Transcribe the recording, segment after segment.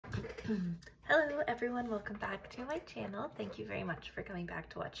Hello everyone, welcome back to my channel. Thank you very much for coming back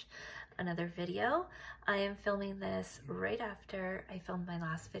to watch another video. I am filming this right after I filmed my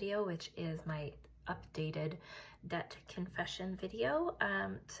last video, which is my updated debt confession video.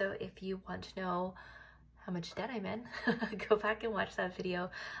 So if you want to know how much debt I'm in, go back and watch that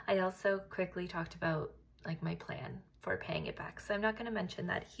video. I also quickly talked about like my plan for paying it back. So I'm not going to mention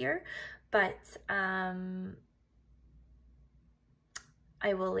that here, but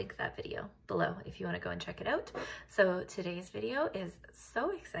I will link that video below if you want to go and check it out. So today's video is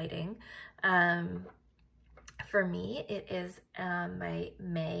so exciting. For me, it is my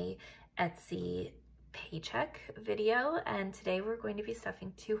May Etsy paycheck video, and today we're going to be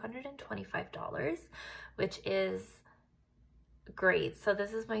stuffing $225, which is great. So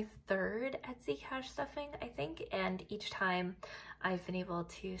this is my third Etsy cash stuffing, I think, and each time I've been able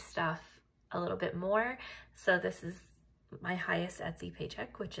to stuff a little bit more. So this is my highest Etsy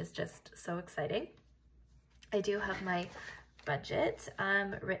paycheck, which is just so exciting. I do have my budget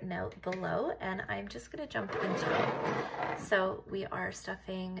written out below, and I'm just gonna jump into it. So we are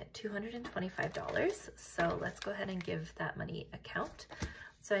stuffing $225. So let's go ahead and give that money a count.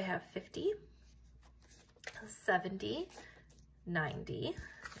 So I have 50, 70, 90. I'm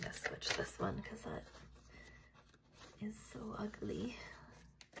gonna switch this one because that is so ugly.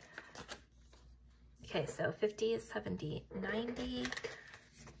 Okay, so 50, 70, 90,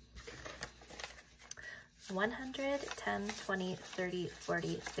 100, 10, 20, 30,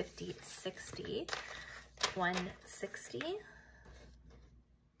 40, 50, 60, 160,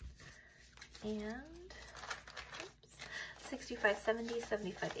 and 65, 70,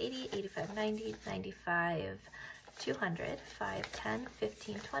 75, 80, 85, 90, 95, 200, 5, 10,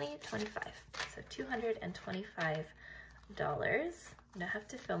 15, 20, 25. So $225. I'm gonna have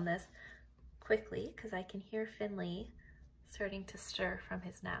to film this quickly because I can hear Finley starting to stir from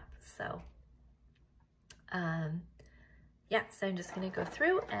his nap. So yeah, so I'm just going to go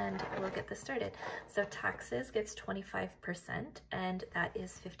through and we'll get this started. So taxes gets 25%, and that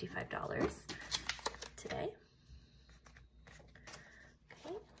is $55 today.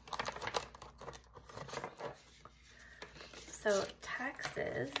 Okay. So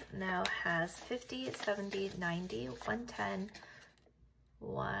taxes now has 50, 70, 90, 110,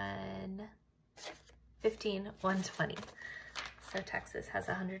 115, 120. So taxes has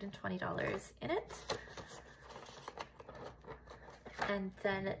 $120 in it. And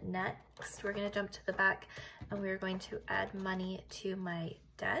then next we're going to jump to the back and we're going to add money to my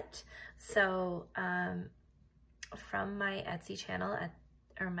debt. So from my Etsy channel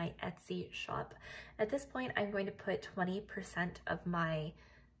or my Etsy shop, at this point I'm going to put 20% of my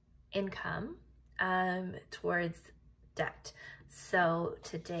income towards debt. So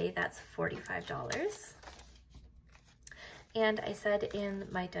today that's $45. And I said in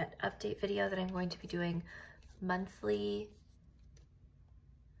my debt update video that I'm going to be doing monthly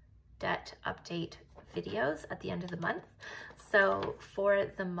debt update videos at the end of the month. So for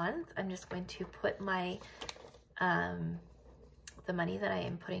the month, I'm just going to put my the money that I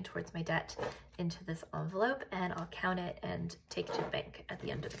am putting towards my debt into this envelope, and I'll count it and take it to the bank at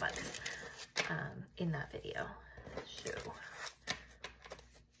the end of the month in that video.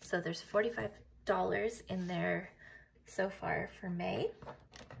 So there's $45 in there so far for May.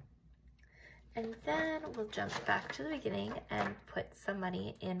 And then we'll jump back to the beginning and put some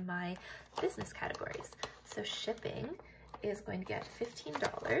money in my business categories. So shipping is going to get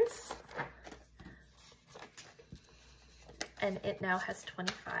 $15, and it now has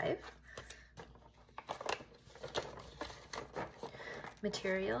 25.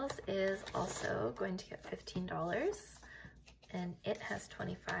 Materials is also going to get $15, and it has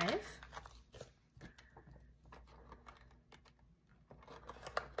 25.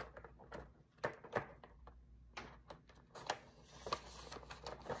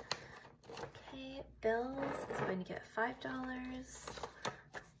 Bills is going to get $5.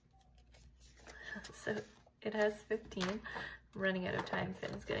 So it has 15. I'm running out of time.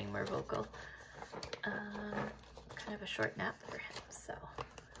 Finn's getting more vocal. Kind of a short nap for him, so I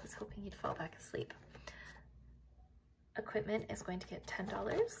was hoping he'd fall back asleep. Equipment is going to get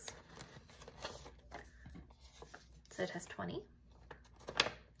 $10. So it has 20.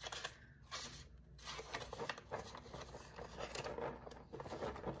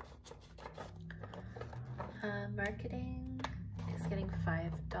 Marketing is getting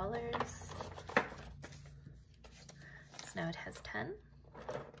 $5. So now it has 10.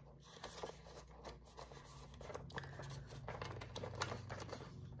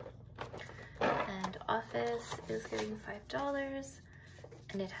 And office is getting $5,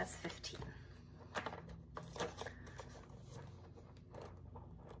 and it has 15.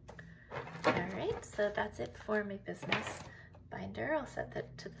 right, so that's it for my business binder. I'll set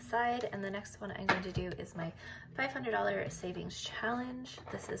that to the side, and the next one I'm going to do is my $500 savings challenge.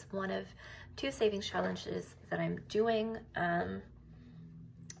 This is one of 2 savings challenges that I'm doing, and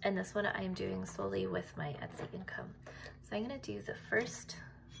this one I'm doing solely with my Etsy income. So I'm going to do the first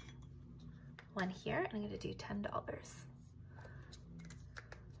one here, and I'm going to do $10.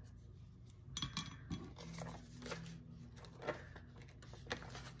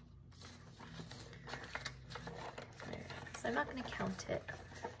 So I'm not going to count it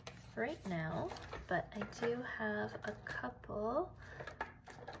right now, but I do have a couple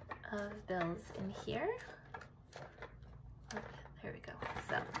of bills in here. Okay, there we go.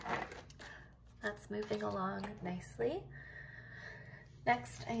 So that's moving along nicely.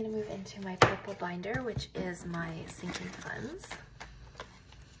 Next, I'm going to move into my purple binder, which is my sinking funds.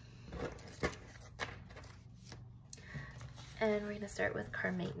 And we're going to start with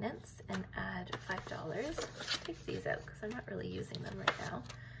car maintenance and add $5. Take these out because I'm not really using them right now.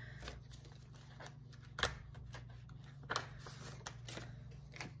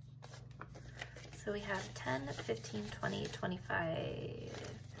 So we have 10, 15, 20,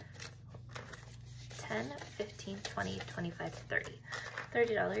 25, 10, 15, 20, 25, 30.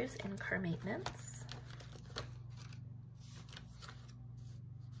 $30 in car maintenance.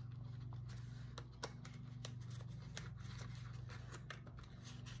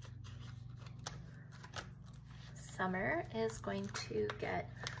 Summer is going to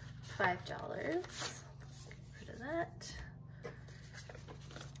get $5. Get rid of that.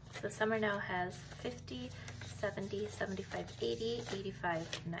 So Summer now has 50, 70, 75, 80,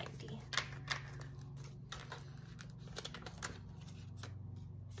 85, 90.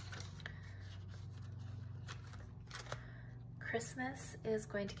 Christmas is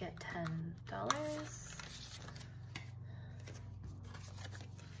going to get $10.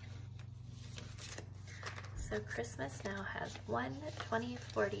 So Christmas now has 1, 20,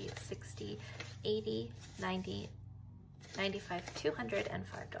 40, 60, 80, 90, 95,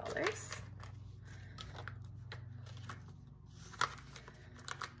 $205.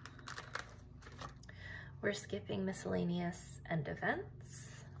 We're skipping miscellaneous and events.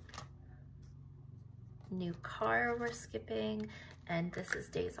 New car we're skipping, and this is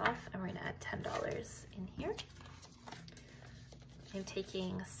days off, and we're gonna add $10 in here. I'm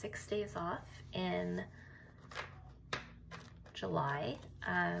taking 6 days off in July,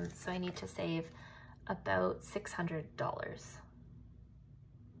 so I need to save about $600,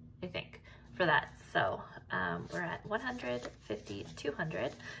 I think, for that. So we're at 100, 50,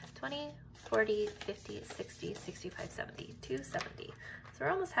 200, 20, 40, 50, 60, 65, 70, 270. So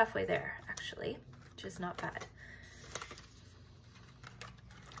we're almost halfway there, actually, which is not bad.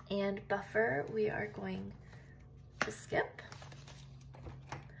 And buffer, we are going to skip.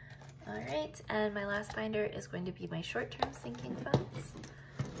 All right, and my last binder is going to be my short-term sinking funds.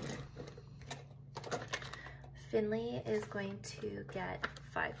 Finley is going to get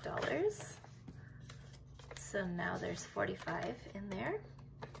 $5. So now there's 45 in there.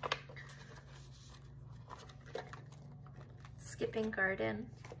 Skipping garden,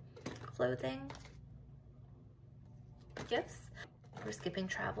 clothing, gifts. We're skipping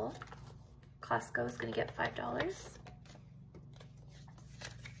travel. Costco is going to get $5.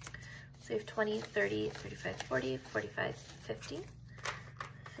 So we have 20, 30, 35, 40, 45, 50.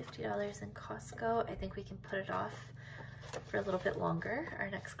 $50 in Costco. I think we can put it off for a little bit longer, our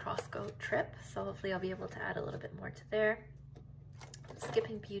next Costco trip. So hopefully I'll be able to add a little bit more to there.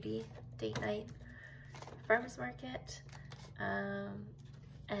 Skipping beauty, date night, farmer's market,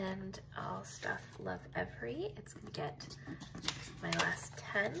 and I'll stuff Love Every. It's gonna get my last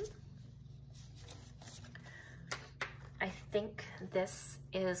 10. I think this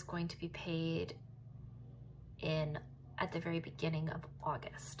is going to be paid at the very beginning of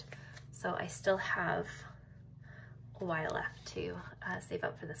August. So I still have a while left to save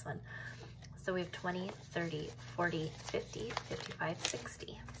up for this one. So we have 20, 30, 40, 50, 55,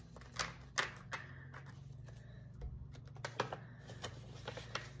 60.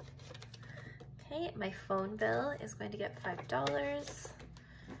 Okay, my phone bill is going to get $5.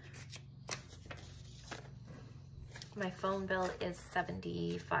 My phone bill is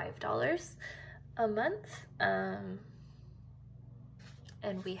 $75 a month.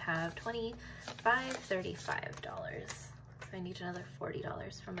 And we have $25, $35. So I need another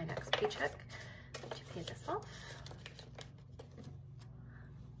 $40 for my next paycheck to pay this off.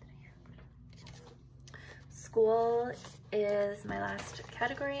 School is my last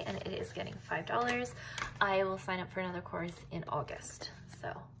category, and it is getting $5. I will sign up for another course in August.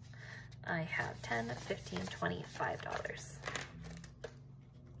 So I have $10, $15, $25.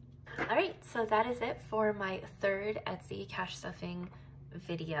 All right, so that is it for my third Etsy cash stuffing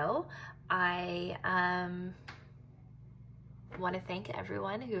video. I want to thank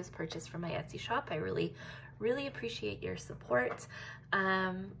everyone who's purchased from my Etsy shop. I really appreciate your support.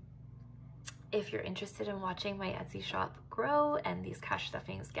 If you're interested in watching my Etsy shop grow and these cash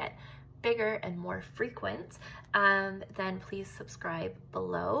stuffings get bigger and more frequent, then please subscribe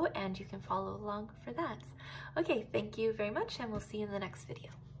below and you can follow along for that. Okay, thank you very much and we'll see you in the next video.